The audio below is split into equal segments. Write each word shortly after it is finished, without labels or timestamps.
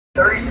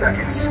30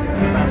 seconds. Good.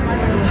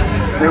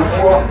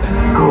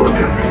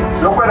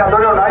 Look when I'm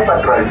on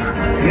hyperdrive.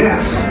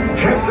 Yes.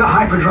 Check the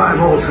hyperdrive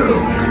also.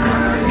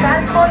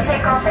 Transport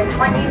takeoff in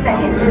 20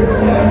 seconds.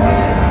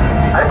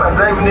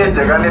 Hyperdrive needs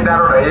a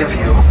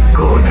review.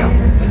 Good.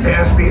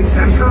 Airspeed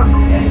sensor?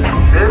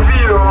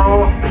 Review.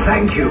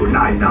 Thank you,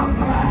 Nine Num.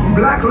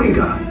 Black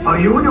Leader, are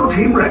you and your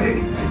team ready?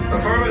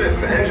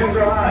 Affirmative. Engines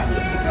are hot.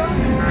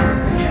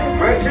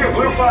 Red 2,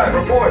 Blue 5,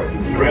 report.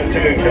 Red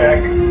 2,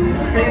 check.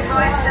 Blue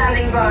 5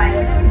 standing by.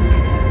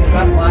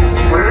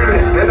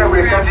 Then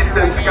we can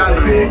system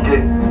scan rege.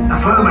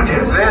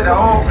 Affirmative. Then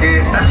okay.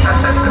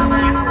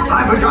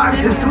 Hyperdrive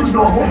systems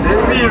normal.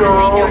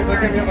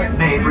 Review.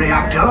 Main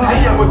reactor.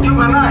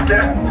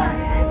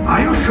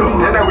 Are you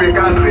sure? Then we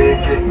can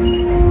rege.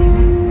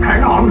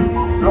 Hang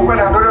on. Look when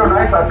I'm on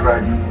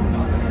hyperdrive.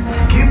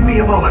 Give me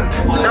a moment.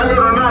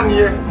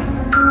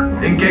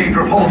 Engage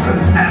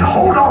repulsors and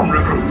hold on,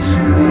 recruits.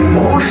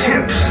 More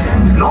ships.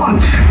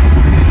 Launch.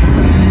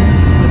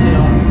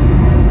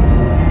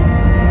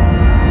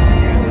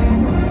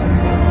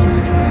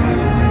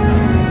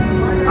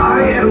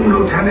 I am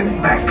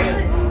Lieutenant Beck.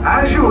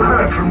 As you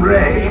heard from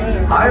Ray,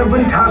 I have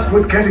been tasked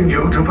with getting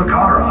you to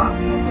Pakara.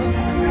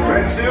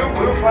 Red 2,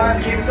 Blue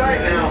 5, keep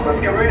tight now.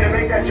 Let's get ready to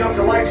make that jump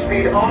to light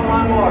speed on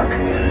my mark.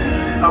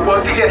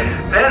 About to get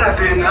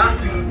anything,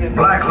 huh?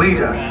 Black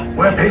Leader,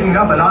 we're picking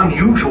up an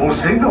unusual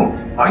signal.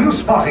 Are you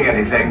spotting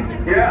anything?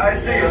 Yeah, I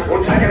see it.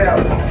 We'll check it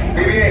out.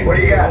 BB-8, what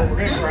do you got?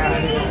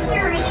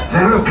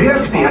 There appear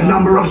to be a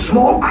number of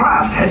small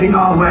craft heading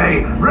our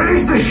way.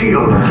 Raise the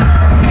shields.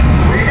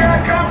 We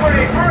got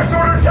company. First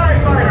order TIE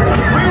fighters.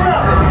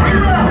 Reroute.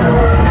 Reroute.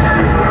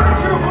 Red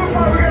 2, Blue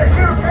 5, we got a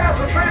clear path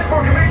so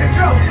transport can make the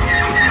jump.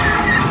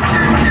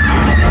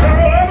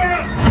 Federal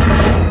evidence.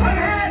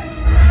 Ahead.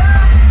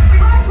 We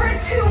lost Red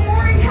 2,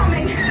 more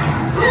incoming.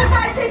 Blue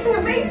 5 taking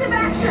evasive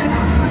action.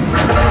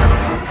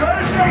 Try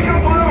to shake him,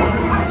 Blue.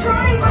 I'm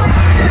trying, but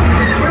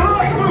We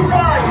lost Blue 5.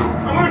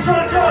 I'm gonna try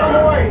to drive him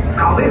away.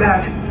 Copy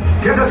that.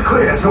 Get us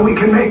clear so we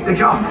can make the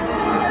jump. Be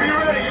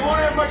ready. You won't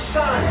have much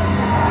time.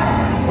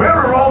 Where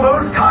are all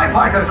those TIE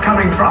fighters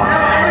coming from?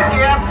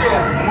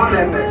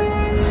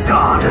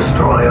 Star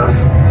Destroyers.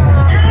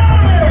 Get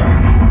out of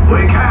there.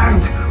 We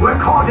can't. We're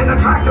caught in a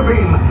tractor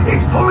beam.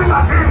 It's pulling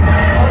us in.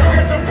 I'll go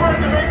get some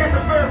friends and make this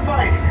a fair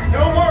fight.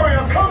 Don't worry,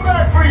 I'll come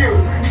back for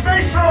you. Stay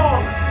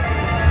strong.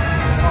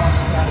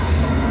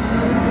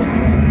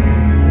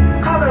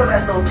 Cargo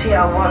vessel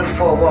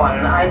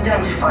TR-141,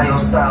 identify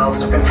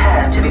yourselves and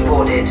prepare to be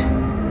boarded.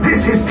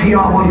 This is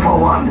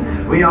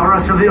TR-141. We are a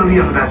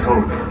civilian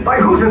vessel. By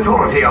whose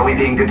authority are we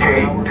being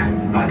detained?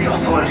 By the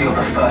authority of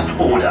the First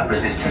Order,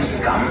 resistance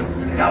scum.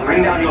 Now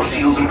bring down your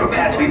shields and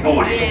prepare to be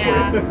boarded.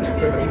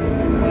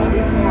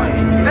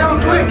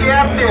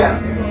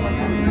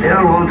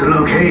 They'll want the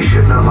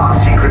location of our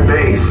secret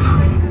base.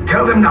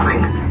 Tell them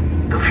nothing.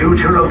 The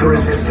future of the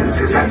resistance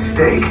is at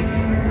stake.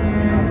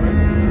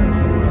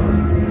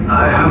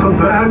 I have a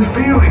bad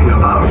feeling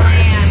about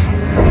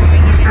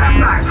this.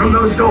 Stand back from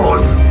those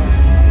doors.